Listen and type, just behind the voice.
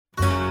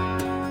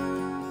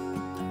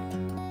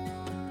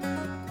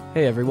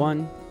Hey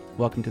everyone,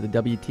 welcome to the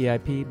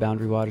WTIP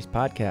Boundary Waters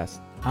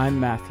podcast. I'm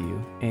Matthew,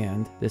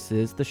 and this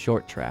is The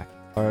Short Track,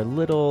 our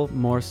little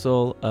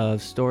morsel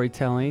of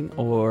storytelling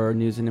or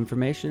news and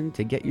information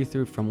to get you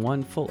through from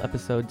one full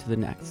episode to the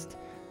next.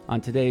 On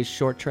today's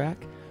Short Track,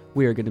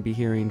 we are going to be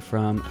hearing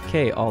from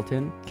Kay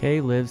Alton. Kay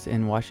lives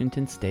in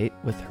Washington State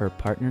with her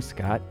partner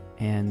Scott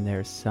and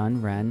their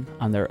son Ren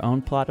on their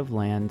own plot of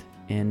land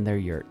in their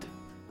yurt.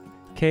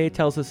 Kay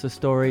tells us a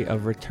story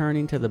of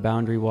returning to the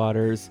Boundary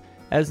Waters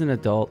as an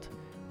adult,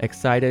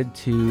 excited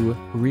to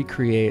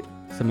recreate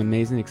some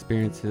amazing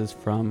experiences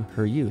from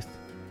her youth.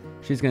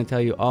 She's going to tell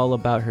you all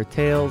about her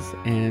tales,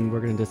 and we're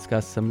going to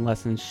discuss some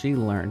lessons she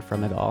learned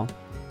from it all.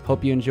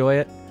 Hope you enjoy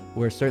it.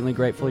 We're certainly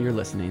grateful you're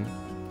listening.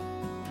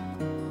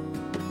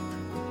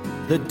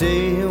 The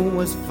day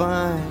was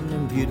fine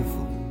and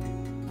beautiful,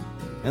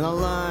 and the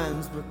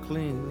lines were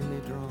cleanly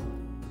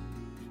drawn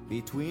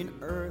between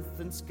earth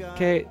and sky.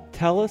 Kay,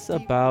 tell us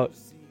about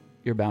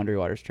your Boundary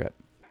Waters trip.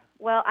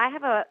 Well, I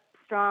have a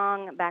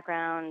strong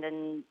background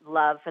and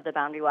love for the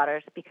Boundary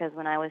Waters because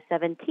when I was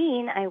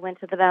 17, I went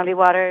to the Boundary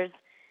Waters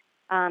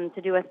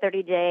to do a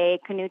 30-day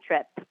canoe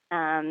trip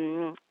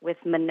with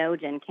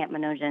Camp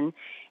Manoogian,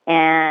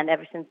 and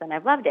ever since then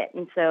I've loved it.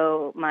 And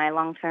so my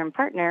long-term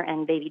partner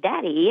and baby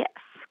daddy,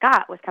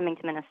 Scott, was coming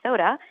to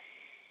Minnesota,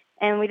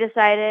 and we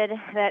decided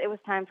that it was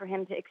time for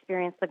him to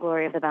experience the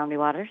glory of the Boundary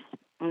Waters.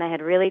 And I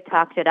had really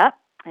talked it up,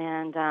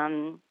 and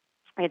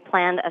I had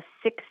planned a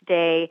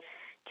 6-day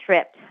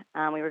trip.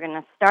 We were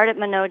going to start at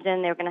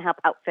Manoogian. They were going to help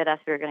outfit us.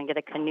 We were going to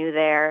get a canoe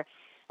there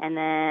and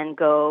then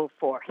go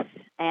forth.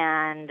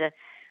 And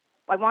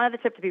I wanted the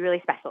trip to be really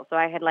special. So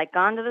I had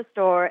gone to the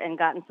store and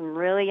gotten some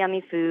really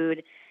yummy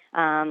food,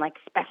 like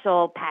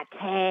special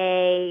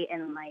pate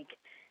and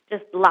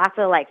just lots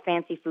of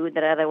fancy food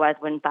that I otherwise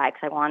wouldn't buy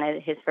because I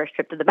wanted his first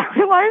trip to the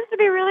Boundary Waters to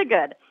be really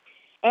good.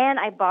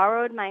 And I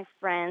borrowed my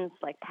friend's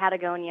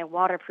Patagonia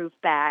waterproof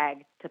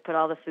bag to put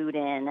all the food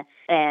in.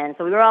 And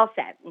so we were all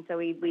set. And so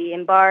we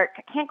embarked.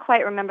 I can't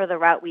quite remember the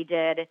route we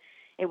did.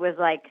 It was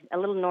a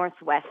little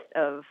northwest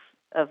of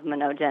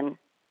Manoogian,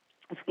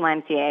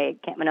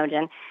 YMCA, Camp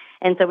Manoogian.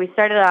 And so we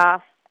started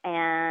off,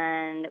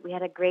 and we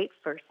had a great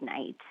first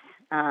night.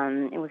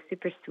 It was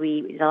super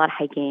sweet. We did a lot of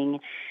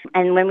hiking.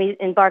 And when we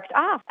embarked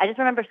off, I just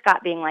remember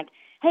Scott being like,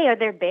 hey, are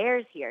there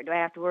bears here? Do I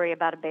have to worry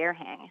about a bear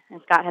hang?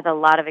 And Scott has a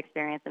lot of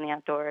experience in the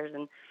outdoors,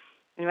 and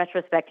in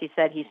retrospect, he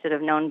said he should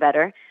have known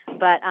better.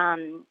 But,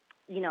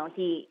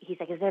 he's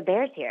like, is there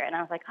bears here? And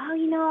I was like,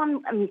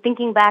 oh, I'm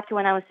thinking back to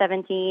when I was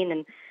 17,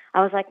 and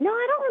I was like, no,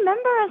 I don't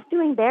remember us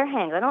doing bear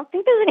hangs. I don't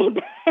think there's any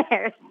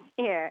bears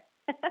here.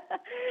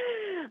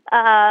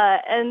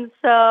 And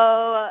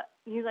so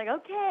he's like,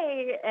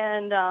 okay.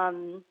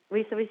 And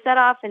we set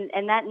off,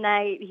 and that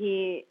night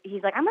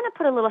he's like, I'm going to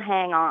put a little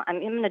hang on. I'm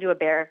going to do a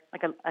bear,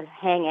 a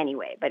hang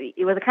anyway. But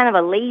it was a kind of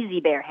a lazy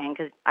bear hang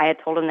because I had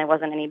told him there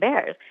wasn't any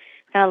bears.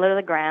 It's kind of low to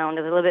the ground.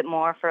 It was a little bit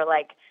more for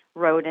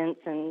rodents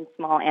and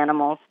small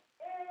animals.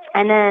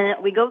 And then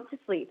we go to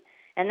sleep.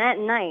 And that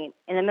night,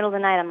 in the middle of the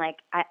night, I'm like,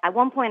 at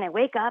one point I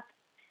wake up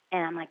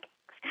and I'm like,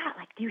 Scott,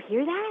 do you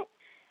hear that?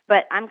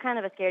 But I'm kind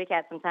of a scaredy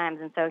cat sometimes,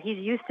 and so he's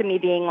used to me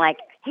being like,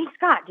 hey,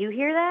 Scott, do you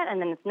hear that? And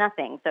then it's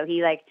nothing. So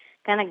he,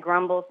 kind of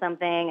grumbles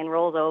something and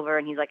rolls over,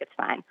 and he's like, it's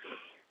fine.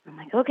 I'm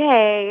like,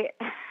 okay.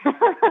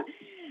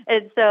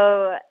 And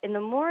so in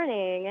the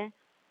morning,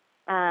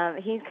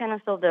 he's kind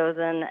of still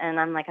dozing, and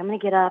I'm like, I'm going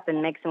to get up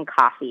and make some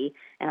coffee,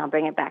 and I'll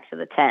bring it back to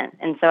the tent.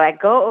 And so I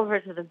go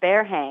over to the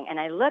bear hang, and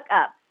I look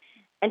up.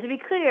 And to be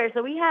clear,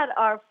 so we had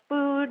our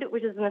food,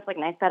 which is in this,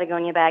 nice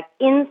Patagonia bag,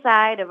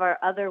 inside of our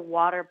other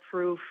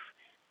waterproof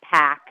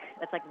pack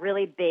that's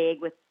really big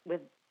with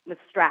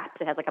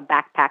straps. It has a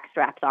backpack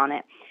straps on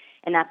it,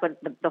 and that's what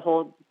the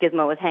whole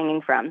gizmo was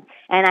hanging from.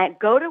 And I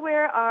go to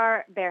where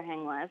our bear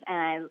hang was,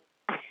 and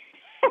I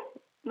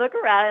look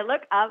around, I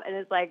look up, and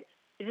it's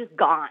just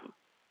gone.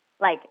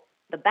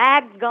 The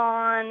bag's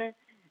gone,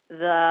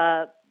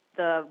 the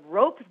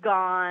rope's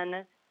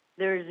gone.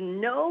 There's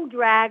no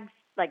drag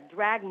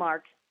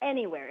marks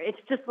anywhere. It's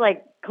just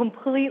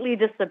completely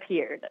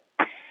disappeared.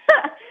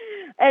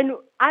 And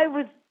I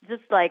was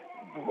just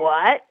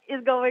what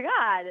is going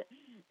on?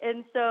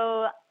 And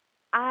so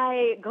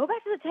I go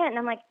back to the tent, and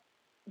I'm like,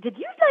 did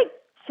you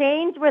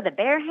change where the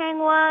bear hang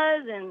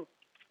was? And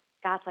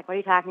Scott's like, what are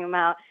you talking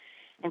about?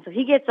 And so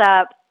he gets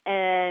up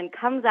and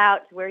comes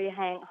out to where you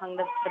hung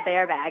the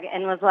bear bag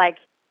and was like,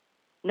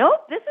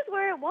 nope, this is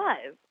where it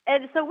was.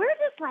 And so we're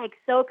just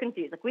so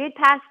confused. We had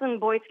passed some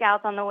Boy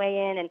Scouts on the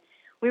way in, and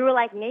we were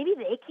like, maybe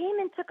they came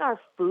and took our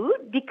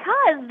food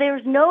because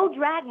there's no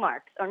drag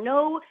marks or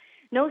no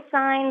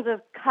signs of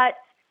cut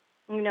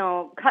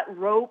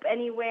rope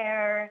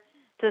anywhere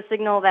to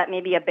signal that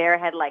maybe a bear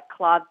had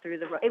clawed through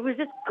the rope. It was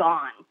just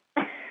gone.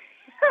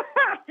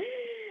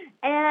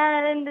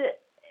 And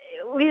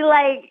we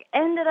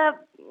ended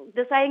up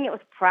deciding it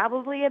was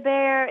probably a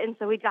bear, and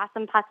so we got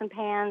some pots and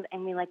pans,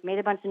 and we made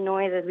a bunch of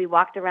noise as we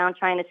walked around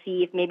trying to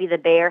see if maybe the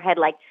bear had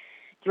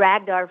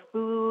dragged our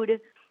food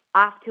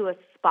off to a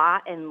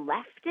spot and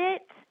left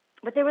it.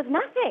 but there was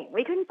nothing.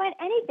 We couldn't find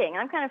anything.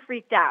 I'm kind of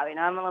freaked out.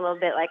 I'm a little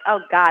bit like, oh,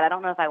 God, I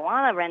don't know if I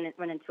want to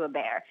run into a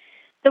bear.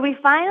 So we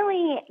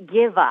finally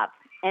give up,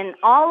 and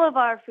all of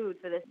our food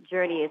for this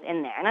journey is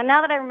in there. And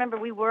now that I remember,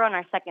 we were on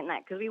our second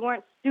night because we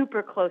weren't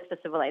super close to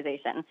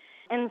civilization.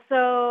 And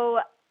so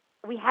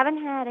we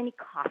haven't had any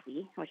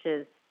coffee, which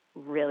is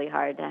really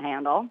hard to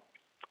handle.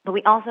 But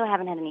we also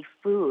haven't had any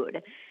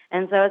food.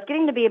 And so it's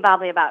getting to be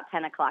probably about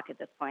 10 o'clock at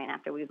this point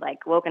after we've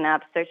woken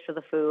up, searched for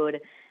the food.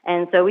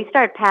 And so we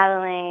start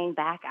paddling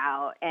back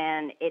out,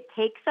 and it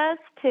takes us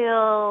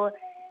till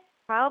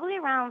probably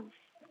around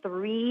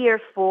 3 or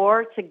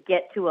 4 to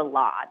get to a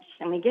lodge.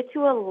 And we get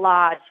to a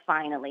lodge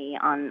finally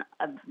on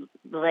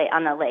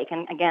the lake.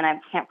 And again, I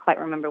can't quite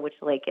remember which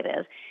lake it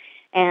is.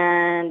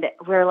 And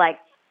we're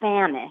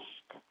famished.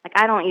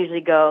 I don't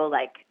usually go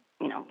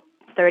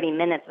 30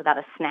 minutes without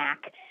a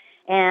snack.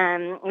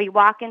 And we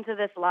walk into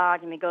this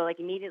lodge, and we go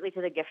immediately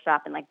to the gift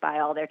shop and buy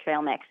all their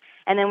trail mix.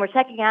 And then we're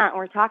checking out, and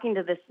we're talking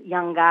to this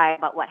young guy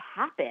about what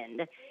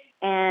happened.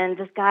 And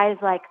this guy's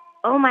like,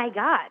 oh my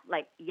God,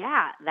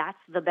 yeah, that's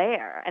the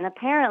bear. And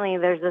apparently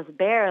there's this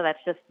bear that's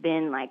just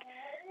been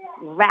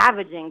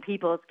ravaging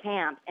people's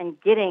camps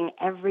and getting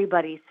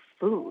everybody's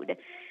food.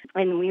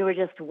 And we were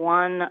just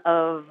one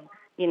of,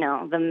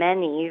 the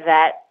many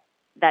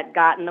that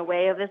got in the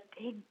way of this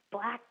big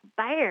black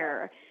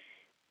bear.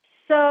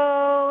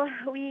 So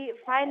we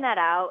find that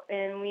out,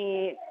 and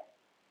we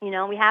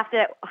have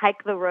to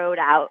hike the road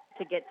out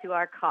to get to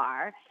our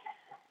car.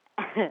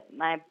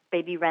 My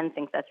baby Ren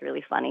thinks that's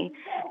really funny.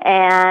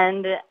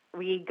 And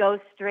we go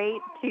straight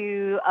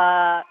to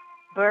a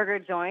burger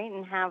joint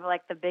and have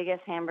the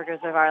biggest hamburgers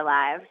of our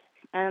lives.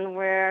 And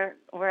we're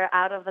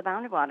out of the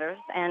Boundary Waters,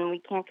 and we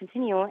can't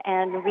continue,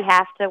 and we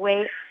have to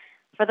wait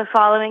for the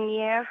following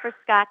year for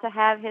Scott to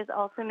have his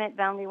ultimate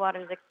Boundary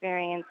Waters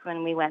experience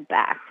when we went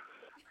back.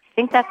 I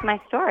think that's my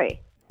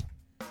story.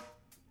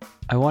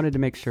 I wanted to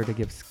make sure to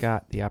give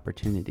Scott the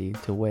opportunity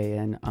to weigh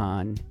in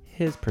on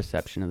his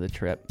perception of the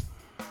trip.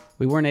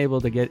 We weren't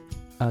able to get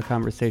a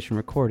conversation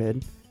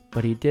recorded,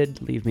 but he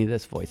did leave me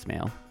this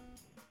voicemail.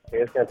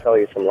 He's going to tell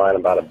you some line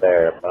about a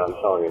bear, but I'm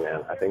telling you,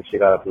 man, I think she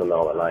got up in the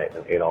middle of the night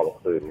and ate all the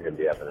food and hid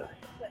the evidence.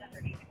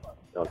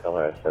 Don't tell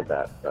her I said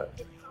that,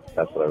 but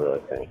that's what I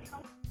really think.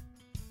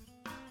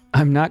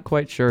 I'm not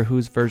quite sure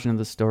whose version of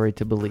the story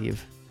to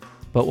believe,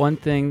 but one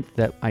thing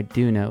that I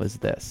do know is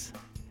this.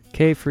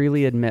 Kay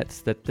freely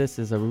admits that this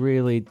is a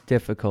really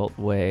difficult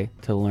way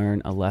to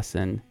learn a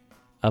lesson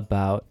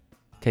about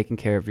taking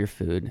care of your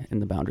food in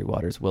the Boundary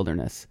Waters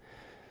wilderness.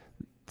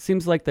 It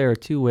seems like there are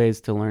two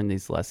ways to learn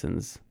these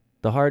lessons.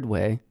 The hard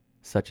way,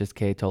 such as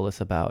Kay told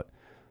us about,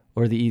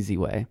 or the easy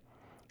way.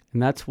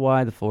 And that's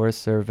why the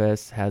Forest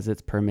Service has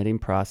its permitting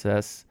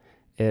process,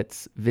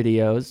 its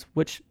videos,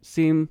 which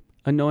seem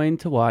annoying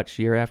to watch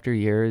year after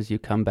year as you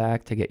come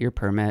back to get your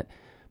permit,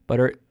 but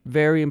are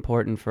very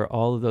important for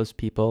all of those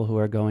people who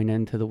are going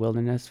into the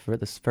wilderness for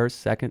the first,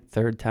 second,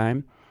 third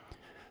time.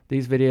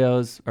 These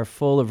videos are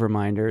full of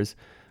reminders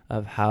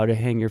of how to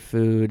hang your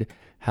food,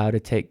 how to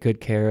take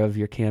good care of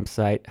your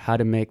campsite, how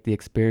to make the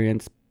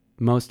experience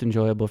most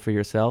enjoyable for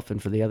yourself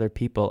and for the other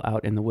people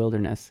out in the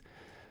wilderness.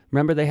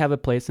 Remember, they have a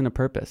place and a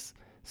purpose.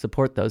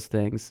 Support those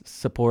things.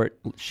 Support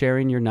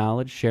sharing your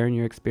knowledge, sharing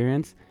your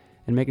experience,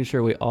 and making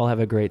sure we all have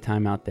a great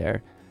time out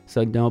there.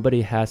 So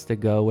nobody has to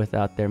go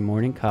without their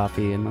morning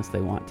coffee unless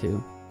they want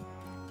to.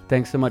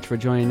 Thanks so much for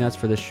joining us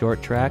for this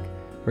short track.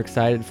 We're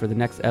excited for the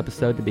next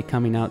episode to be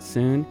coming out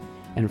soon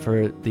and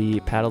for the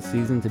paddle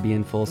season to be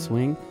in full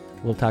swing.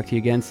 We'll talk to you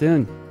again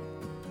soon.